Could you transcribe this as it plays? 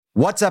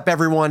What's up,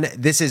 everyone?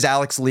 This is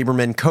Alex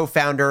Lieberman,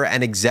 co-founder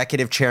and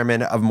executive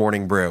chairman of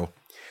Morning Brew.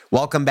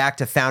 Welcome back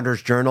to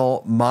Founders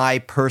Journal, my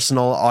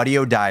personal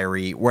audio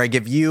diary, where I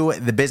give you,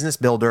 the business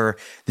builder,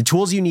 the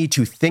tools you need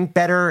to think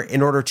better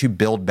in order to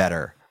build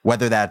better,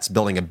 whether that's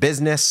building a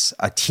business,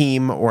 a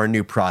team, or a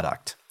new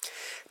product.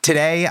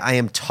 Today, I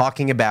am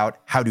talking about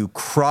how to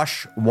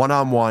crush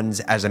one-on-ones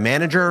as a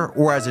manager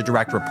or as a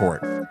direct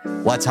report.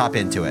 Let's hop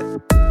into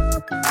it.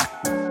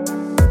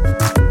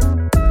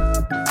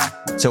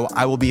 So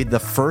I will be the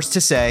first to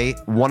say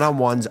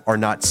one-on-ones are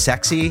not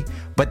sexy,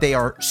 but they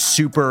are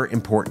super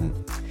important.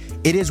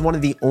 It is one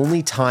of the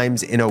only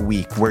times in a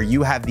week where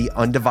you have the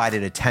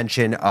undivided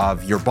attention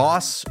of your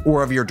boss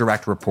or of your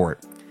direct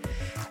report.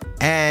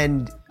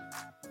 And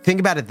think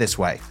about it this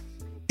way.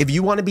 If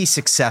you want to be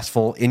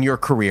successful in your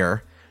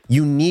career,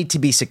 you need to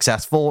be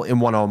successful in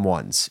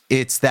one-on-ones.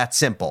 It's that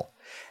simple.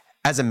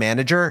 As a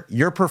manager,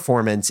 your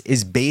performance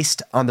is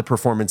based on the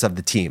performance of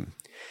the team.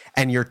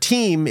 And your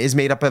team is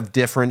made up of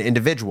different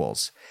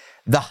individuals.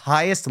 The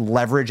highest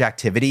leverage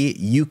activity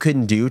you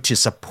can do to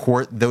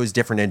support those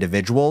different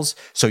individuals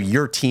so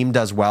your team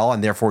does well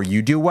and therefore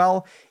you do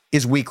well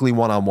is weekly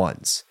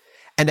one-on-ones.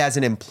 And as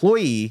an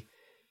employee,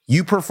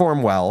 you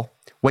perform well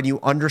when you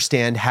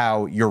understand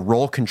how your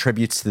role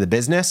contributes to the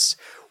business,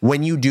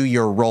 when you do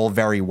your role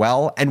very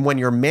well, and when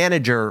your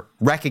manager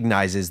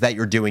recognizes that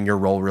you're doing your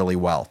role really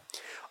well.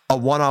 A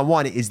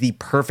one-on-one is the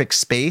perfect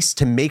space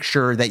to make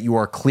sure that you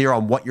are clear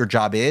on what your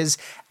job is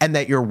and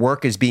that your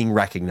work is being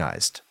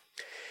recognized.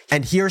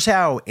 And here's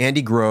how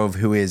Andy Grove,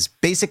 who is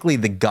basically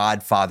the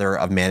godfather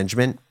of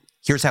management,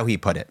 here's how he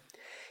put it.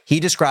 He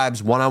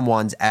describes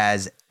one-on-ones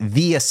as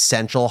the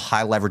essential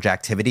high-leverage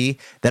activity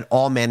that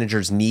all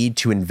managers need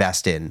to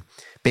invest in.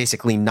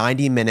 Basically,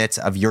 90 minutes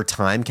of your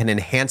time can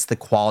enhance the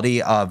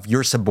quality of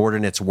your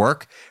subordinate's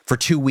work for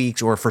 2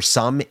 weeks or for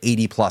some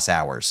 80 plus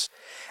hours.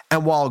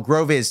 And while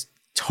Grove is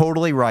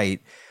totally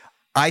right,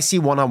 I see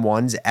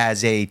one-on-ones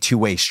as a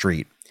two-way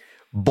street.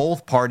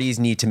 Both parties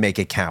need to make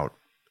it count.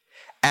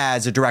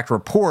 As a direct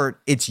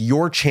report, it's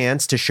your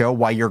chance to show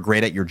why you're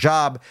great at your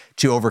job,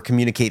 to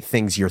over-communicate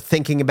things you're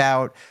thinking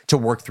about, to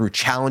work through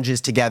challenges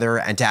together,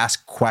 and to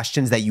ask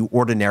questions that you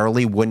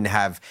ordinarily wouldn't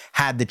have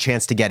had the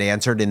chance to get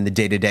answered in the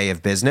day-to-day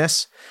of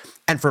business.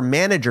 And for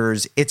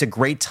managers, it's a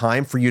great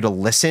time for you to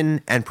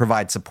listen and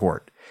provide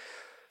support.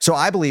 So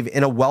I believe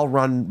in a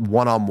well-run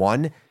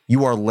one-on-one,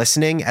 you are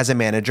listening as a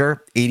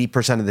manager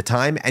 80% of the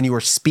time, and you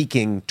are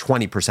speaking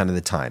 20% of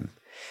the time.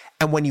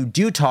 And when you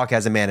do talk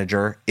as a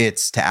manager,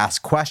 it's to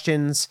ask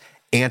questions,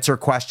 answer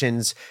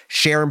questions,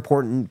 share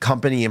important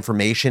company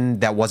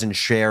information that wasn't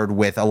shared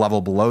with a level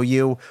below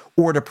you,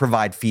 or to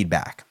provide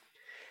feedback.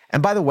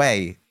 And by the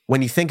way,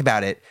 when you think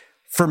about it,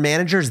 for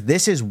managers,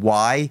 this is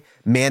why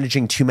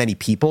managing too many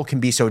people can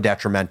be so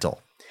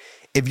detrimental.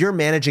 If you're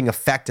managing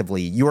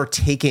effectively, you are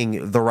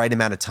taking the right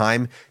amount of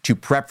time to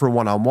prep for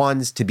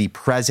one-on-ones, to be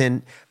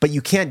present, but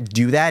you can't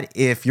do that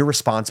if you're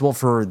responsible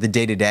for the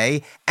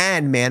day-to-day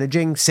and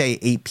managing, say,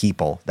 8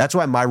 people. That's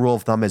why my rule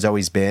of thumb has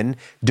always been,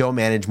 don't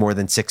manage more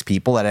than 6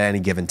 people at any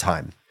given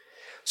time.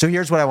 So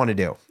here's what I want to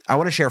do. I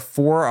want to share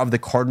 4 of the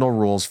cardinal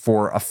rules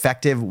for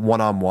effective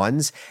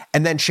one-on-ones,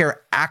 and then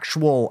share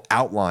actual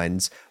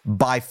outlines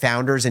by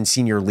founders and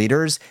senior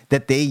leaders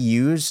that they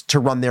use to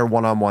run their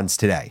one-on-ones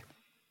today.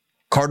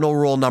 Cardinal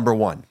rule number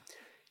 1,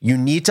 you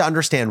need to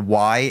understand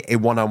why a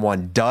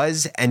one-on-one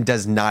does and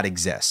does not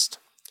exist.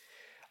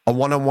 A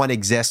one-on-one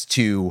exists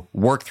to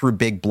work through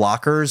big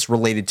blockers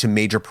related to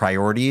major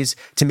priorities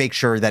to make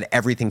sure that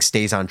everything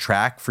stays on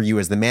track for you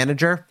as the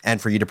manager and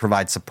for you to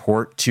provide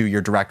support to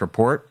your direct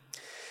report.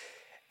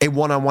 A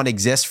one-on-one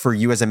exists for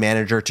you as a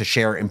manager to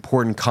share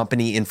important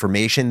company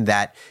information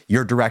that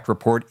your direct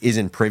report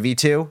isn't privy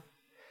to.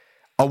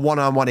 A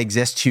one-on-one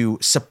exists to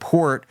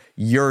support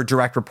your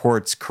direct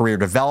report's career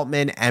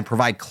development and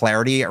provide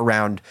clarity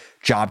around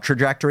job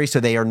trajectory so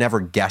they are never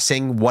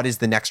guessing what is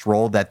the next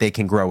role that they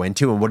can grow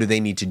into and what do they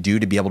need to do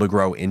to be able to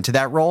grow into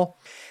that role.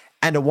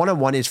 And a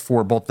one-on-one is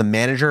for both the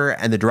manager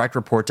and the direct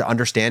report to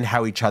understand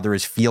how each other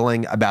is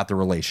feeling about the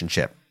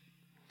relationship.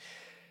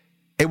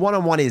 A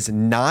one-on-one is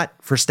not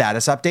for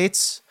status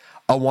updates.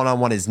 A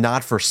one-on-one is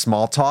not for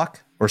small talk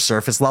or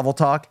surface level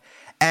talk.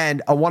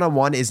 And a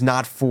one-on-one is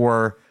not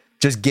for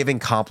just giving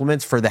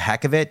compliments for the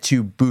heck of it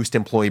to boost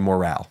employee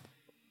morale.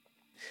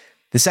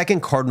 The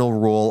second cardinal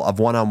rule of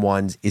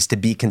one-on-ones is to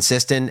be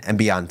consistent and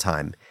be on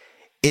time.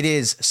 It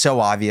is so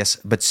obvious,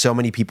 but so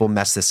many people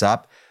mess this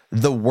up.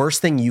 The worst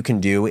thing you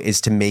can do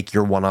is to make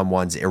your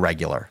one-on-ones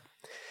irregular.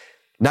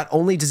 Not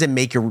only does it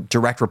make your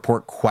direct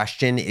report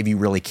question if you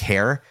really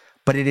care,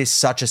 but it is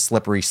such a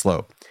slippery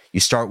slope. You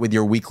start with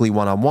your weekly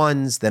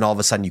one-on-ones, then all of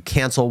a sudden you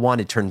cancel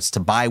one, it turns to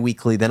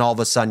bi-weekly, then all of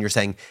a sudden you're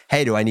saying,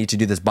 hey, do I need to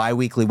do this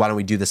bi-weekly? Why don't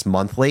we do this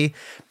monthly?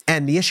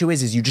 And the issue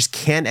is you just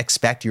can't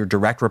expect your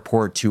direct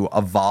report to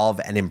evolve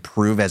and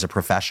improve as a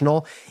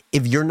professional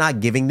if you're not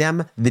giving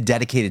them the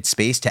dedicated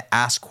space to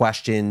ask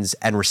questions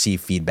and receive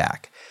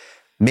feedback.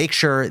 Make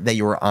sure that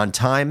you're on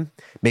time,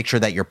 make sure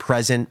that you're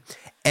present,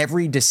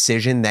 every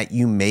decision that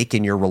you make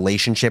in your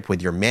relationship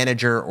with your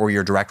manager or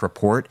your direct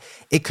report,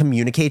 it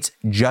communicates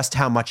just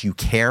how much you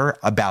care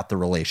about the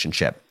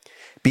relationship.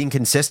 Being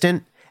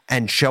consistent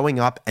and showing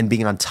up and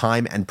being on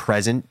time and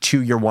present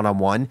to your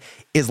one-on-one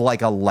is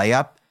like a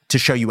layup to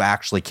show you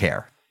actually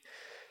care.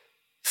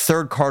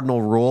 Third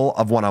cardinal rule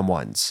of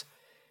one-on-ones.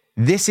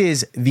 This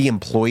is the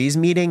employees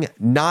meeting,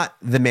 not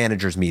the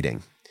manager's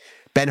meeting.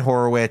 Ben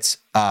Horowitz,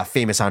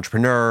 famous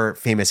entrepreneur,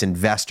 famous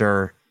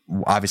investor,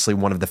 obviously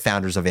one of the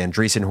founders of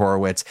Andreessen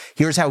Horowitz.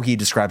 Here's how he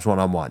describes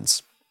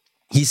one-on-ones.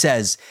 He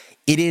says,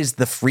 it is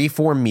the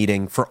free-form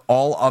meeting for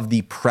all of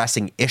the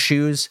pressing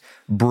issues,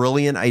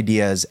 brilliant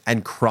ideas,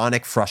 and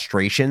chronic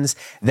frustrations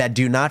that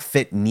do not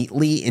fit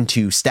neatly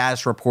into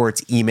status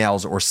reports,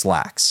 emails, or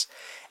Slacks.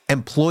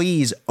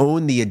 Employees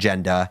own the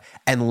agenda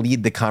and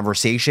lead the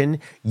conversation.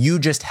 You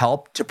just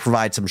help to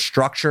provide some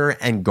structure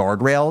and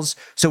guardrails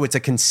so it's a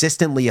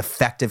consistently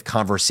effective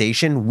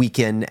conversation week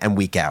in and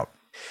week out.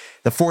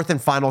 The fourth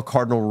and final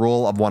cardinal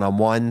rule of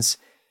one-on-ones,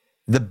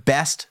 the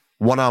best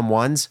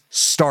one-on-ones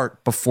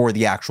start before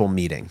the actual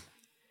meeting.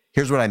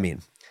 Here's what I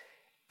mean.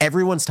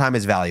 Everyone's time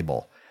is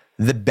valuable.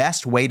 The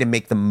best way to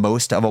make the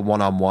most of a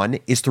one-on-one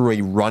is through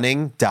a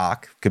running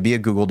doc, could be a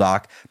Google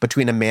Doc,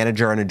 between a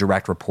manager and a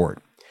direct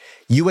report.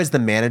 You as the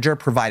manager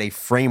provide a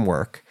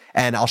framework,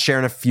 and I'll share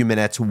in a few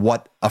minutes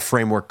what a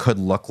framework could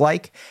look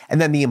like.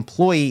 And then the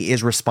employee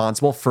is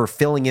responsible for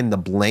filling in the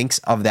blanks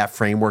of that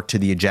framework to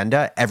the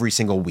agenda every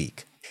single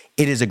week.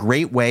 It is a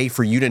great way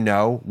for you to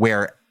know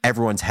where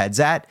everyone's head's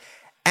at,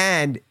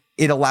 and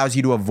it allows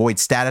you to avoid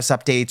status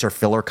updates or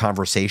filler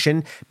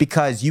conversation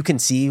because you can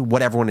see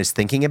what everyone is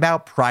thinking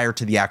about prior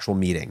to the actual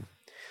meeting.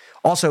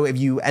 Also, if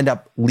you end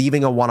up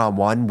leaving a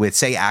one-on-one with,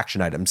 say,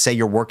 action items, say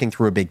you're working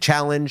through a big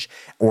challenge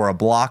or a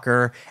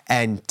blocker,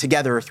 and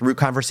together through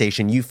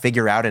conversation, you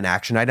figure out an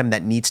action item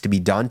that needs to be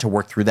done to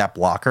work through that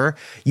blocker,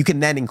 you can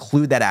then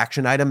include that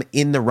action item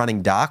in the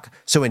running doc.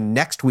 So in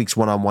next week's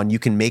one-on-one, you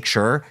can make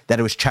sure that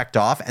it was checked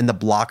off and the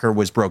blocker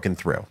was broken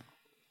through.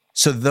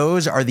 So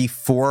those are the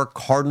 4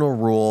 cardinal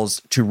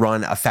rules to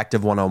run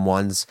effective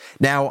one-on-ones.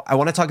 Now, I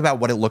want to talk about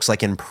what it looks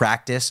like in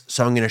practice.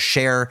 So I'm going to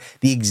share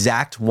the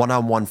exact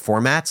one-on-one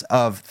formats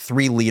of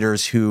 3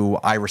 leaders who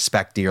I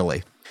respect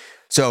dearly.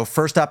 So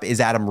first up is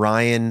Adam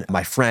Ryan,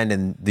 my friend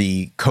and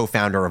the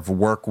co-founder of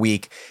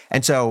Workweek.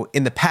 And so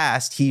in the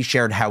past, he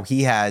shared how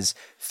he has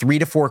 3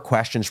 to 4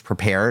 questions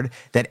prepared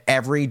that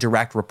every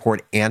direct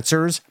report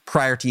answers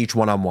prior to each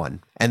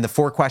one-on-one. And the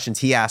 4 questions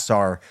he asks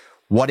are,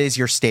 what is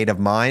your state of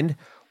mind?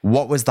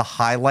 What was the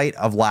highlight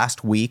of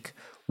last week?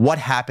 What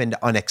happened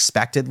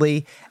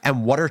unexpectedly?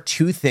 And what are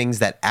 2 things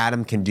that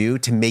Adam can do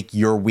to make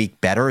your week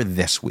better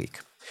this week?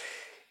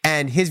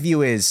 And his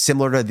view is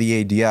similar to the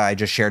idea I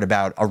just shared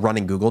about a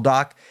running Google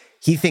Doc.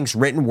 He thinks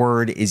written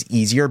word is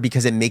easier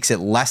because it makes it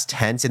less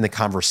tense in the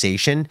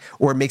conversation,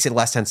 or it makes it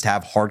less tense to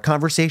have hard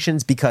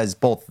conversations because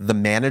both the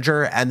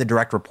manager and the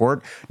direct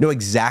report know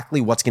exactly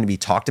what's going to be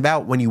talked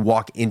about when you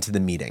walk into the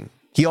meeting.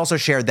 He also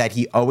shared that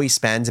he always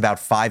spends about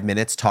 5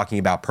 minutes talking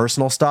about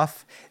personal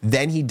stuff.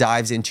 Then he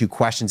dives into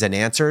questions and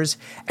answers.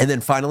 And then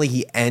finally,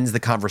 he ends the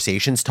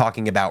conversations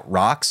talking about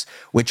rocks,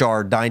 which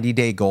are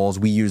 90-day goals.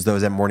 We use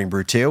those at Morning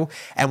Brew too,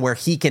 and where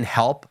he can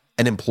help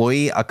an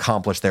employee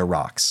accomplish their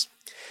rocks.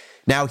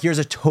 Now, here's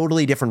a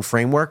totally different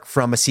framework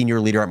from a senior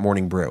leader at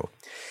Morning Brew.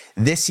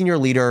 This senior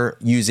leader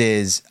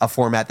uses a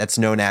format that's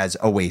known as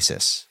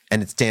OASIS,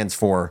 and it stands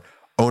for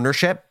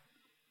ownership,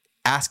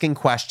 asking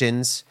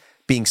questions,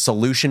 being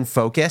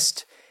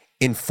solution-focused,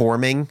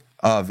 informing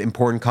of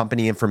important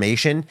company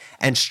information,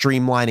 and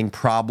streamlining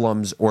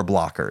problems or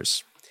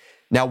blockers.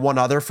 Now, one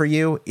other for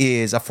you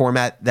is a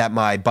format that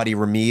my buddy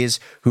Ramiz,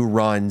 who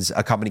runs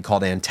a company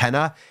called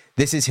Antenna,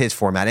 this is his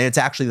format. And it's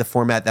actually the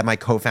format that my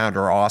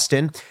co-founder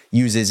Austin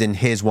uses in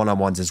his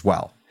one-on-ones as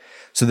well.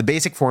 So the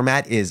basic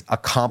format is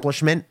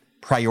accomplishment,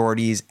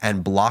 priorities,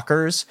 and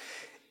blockers.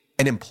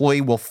 An employee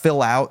will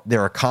fill out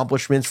their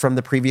accomplishments from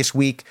the previous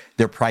week,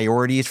 their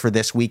priorities for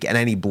this week, and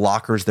any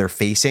blockers they're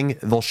facing.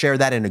 They'll share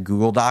that in a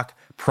Google Doc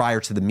prior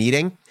to the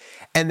meeting.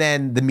 And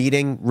then the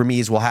meeting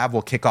Ramiz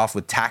will kick off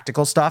with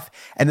tactical stuff.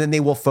 And then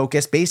they will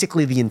focus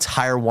basically the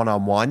entire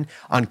one-on-one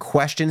on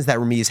questions that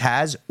Ramiz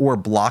has or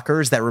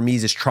blockers that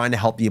Ramiz is trying to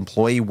help the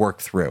employee work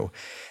through.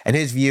 And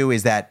his view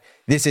is that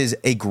this is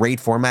a great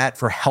format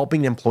for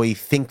helping an employee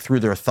think through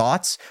their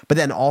thoughts, but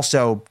then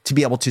also to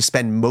be able to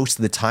spend most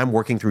of the time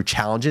working through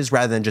challenges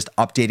rather than just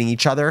updating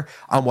each other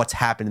on what's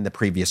happened in the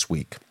previous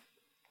week.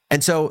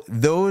 And so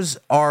those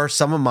are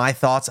some of my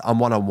thoughts on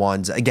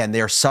one-on-ones. Again,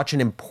 they are such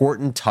an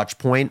important touch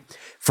point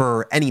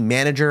for any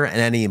manager and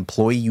any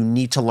employee. You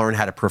need to learn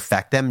how to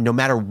perfect them no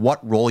matter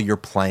what role you're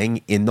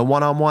playing in the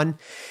one-on-one.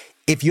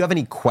 If you have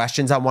any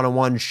questions on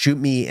one-on-one, shoot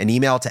me an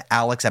email to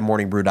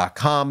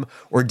alex@morningbrew.com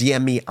or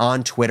DM me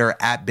on Twitter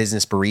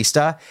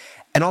 @businessbarista.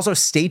 And also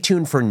stay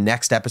tuned for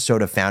next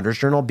episode of Founders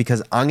Journal,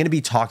 because I'm going to be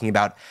talking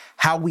about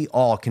how we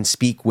all can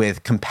speak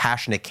with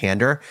compassionate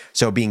candor.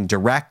 So being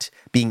direct,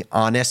 being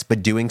honest,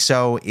 but doing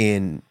so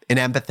in an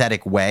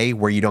empathetic way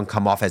where you don't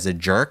come off as a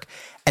jerk.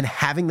 And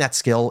having that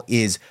skill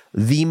is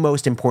the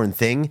most important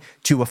thing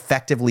to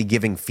effectively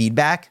giving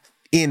feedback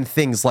in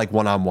things like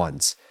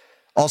one-on-ones.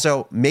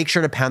 Also, make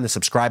sure to pound the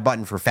subscribe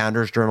button for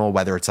Founders Journal,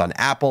 whether it's on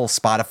Apple,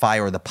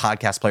 Spotify, or the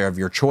podcast player of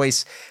your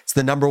choice. It's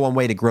the number one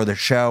way to grow the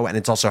show, and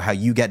it's also how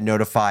you get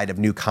notified of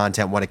new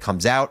content when it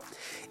comes out.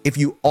 If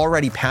you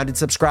already pounded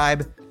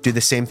subscribe, do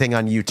the same thing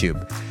on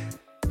YouTube.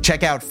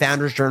 Check out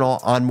Founders Journal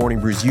on Morning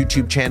Brew's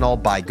YouTube channel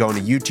by going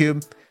to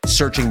YouTube,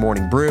 searching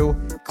Morning Brew,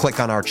 click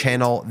on our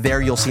channel.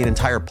 There you'll see an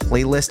entire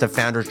playlist of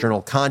Founders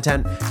Journal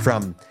content,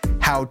 from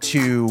how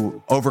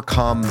to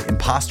overcome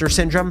imposter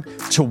syndrome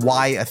to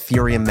why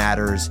Ethereum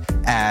matters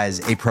as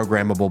a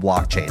programmable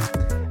blockchain.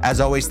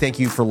 As always, thank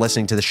you for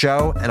listening to the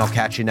show, and I'll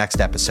catch you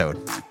next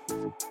episode.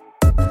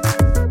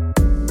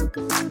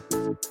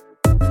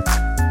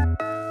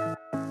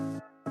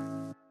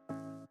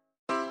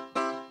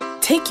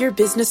 Take your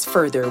business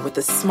further with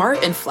the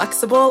smart and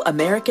flexible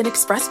American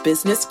Express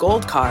Business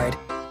Gold Card.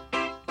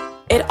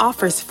 It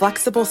offers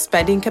flexible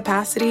spending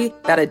capacity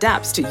that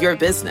adapts to your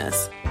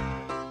business.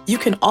 You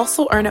can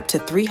also earn up to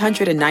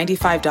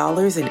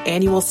 $395 in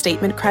annual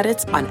statement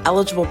credits on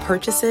eligible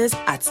purchases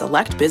at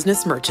select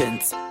business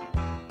merchants.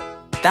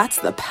 That's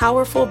the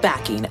powerful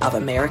backing of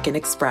American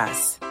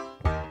Express.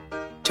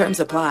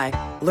 Terms apply.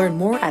 Learn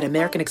more at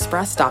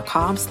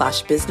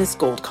americanexpress.com/business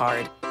gold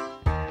card.